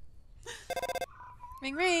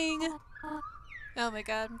 Ring ring! Oh my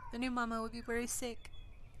god, the new mama would be very sick.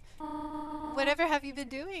 Whatever have you been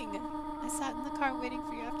doing? I sat in the car waiting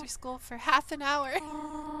for you after school for half an hour.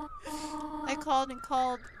 I called and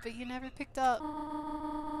called, but you never picked up.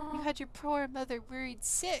 You had your poor mother worried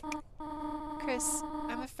sick. Chris,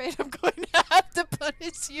 I'm afraid I'm going to have to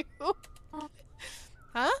punish you.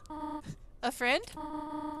 Huh? A friend?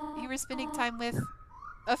 You were spending time with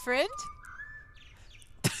a friend?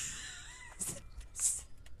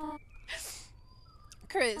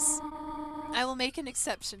 Chris, I will make an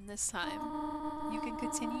exception this time. You can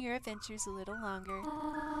continue your adventures a little longer,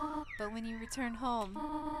 but when you return home,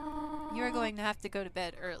 you are going to have to go to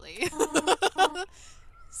bed early.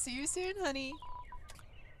 See you soon, honey.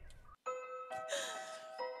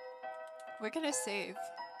 We're gonna save.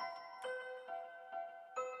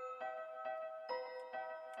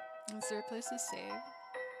 Is there a place to save?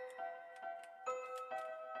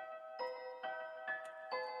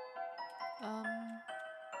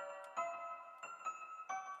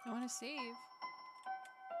 I want to save.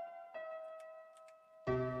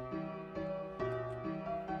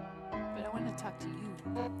 But I want to talk to you.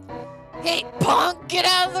 Hey, punk! Get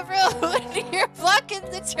out of the road! You're blocking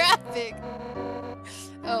the traffic!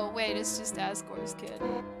 Oh, wait, it's just Asgore's kid.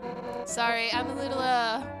 Sorry, I'm a little,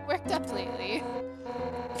 worked up lately.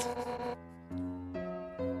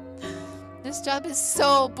 This job is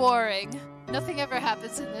so boring. Nothing ever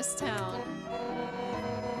happens in this town.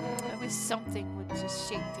 I wish something would just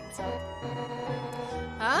shake things up.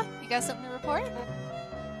 Huh? You got something to report?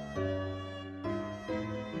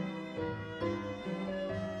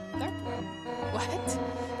 Dark world. What?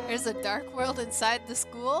 There's a dark world inside the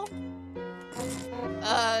school?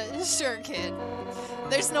 Sure, kid.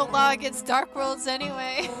 There's no law against dark worlds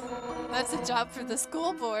anyway. That's a job for the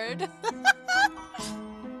school board.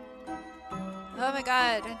 Oh my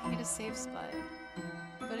god, I need a safe spot.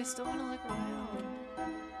 But I still want to look around.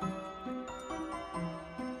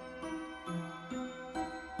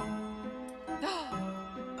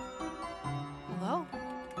 Hello?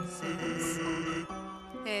 Sans?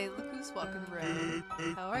 Hey, look who's walking around.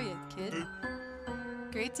 How are you, kid?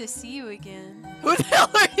 Great to see you again. Who the hell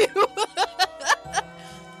are you?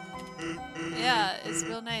 Yeah, it's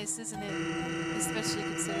real nice, isn't it? Especially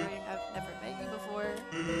considering I've never met you before.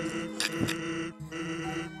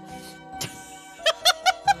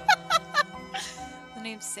 The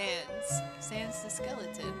name's Sans. Sans the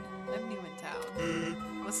skeleton. I'm new in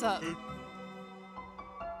town. What's up?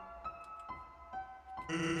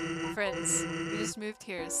 Friends. We just moved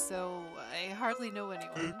here, so I hardly know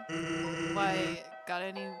anyone. Why, got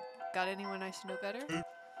anyone I should know better?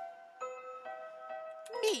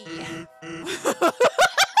 Me.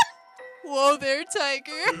 Whoa there,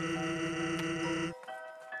 tiger.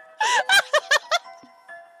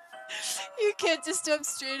 You can't just jump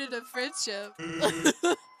straight into friendship.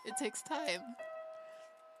 It takes time.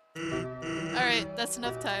 Alright, that's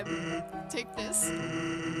enough time. Take this.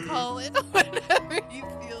 Call it whenever you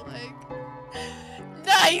feel like.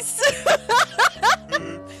 Nice!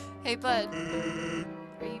 Hey, bud.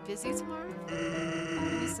 Are you busy tomorrow? I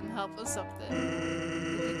need some help with something.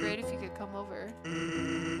 It'd be great if you could come over.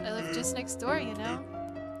 I live just next door, you know?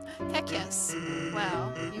 Heck yes.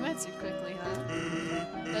 Wow, you answered quickly, huh?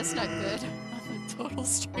 That's not good. I'm a total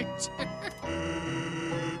stranger.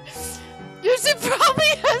 You should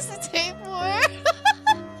probably hesitate more.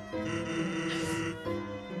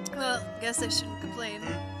 Well, guess I shouldn't complain.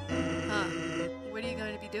 Huh. What are you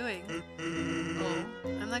going to be doing? Oh,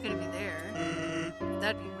 I'm not going to be there.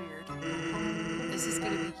 That'd be weird. Is this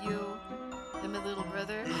going to be you and my little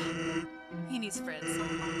brother? He needs friends.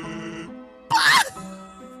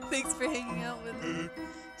 Thanks for hanging out with me.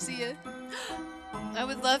 See ya. I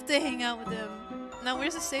would love to hang out with him. Now,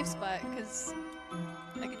 where's a safe spot? Because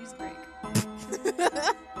I could use a break.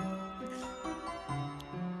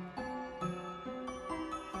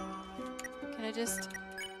 Can I just...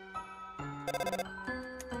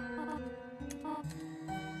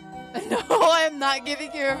 No, I'm not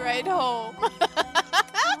giving you a ride home.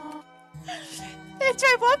 Hey,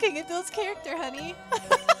 try walking. It builds character, honey.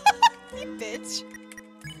 You bitch.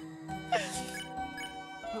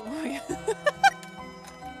 Oh my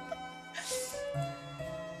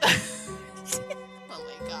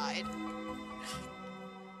god.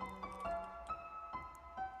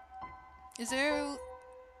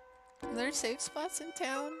 Are there safe spots in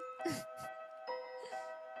town?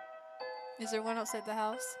 Is there one outside the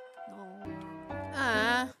house?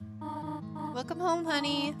 No. Welcome home,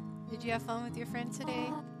 honey. Did you have fun with your friend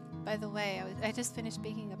today? By the way, I just finished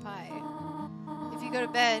baking a pie. If you go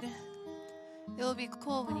to bed, it'll be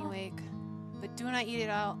cool when you wake. But do not eat it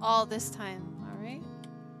all this time, alright?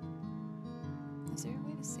 Is there a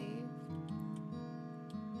way to save?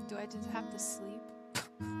 Do I just have to sleep?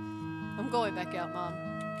 I'm going back out, Mom.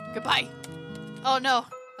 Goodbye! Oh no!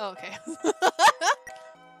 Oh, okay.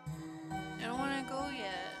 I don't want to go yet.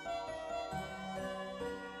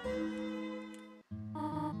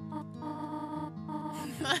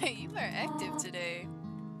 You are active today.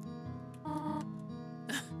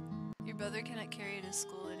 Your brother cannot carry you to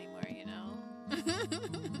school anymore, you know?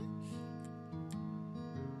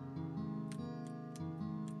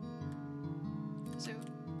 So...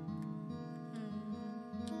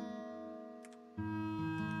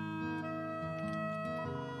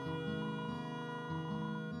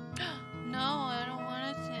 No, I don't want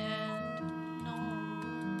it to end. No.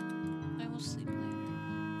 I will sleep later.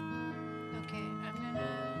 Okay,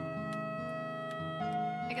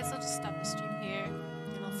 I guess I'll just stop the stream here.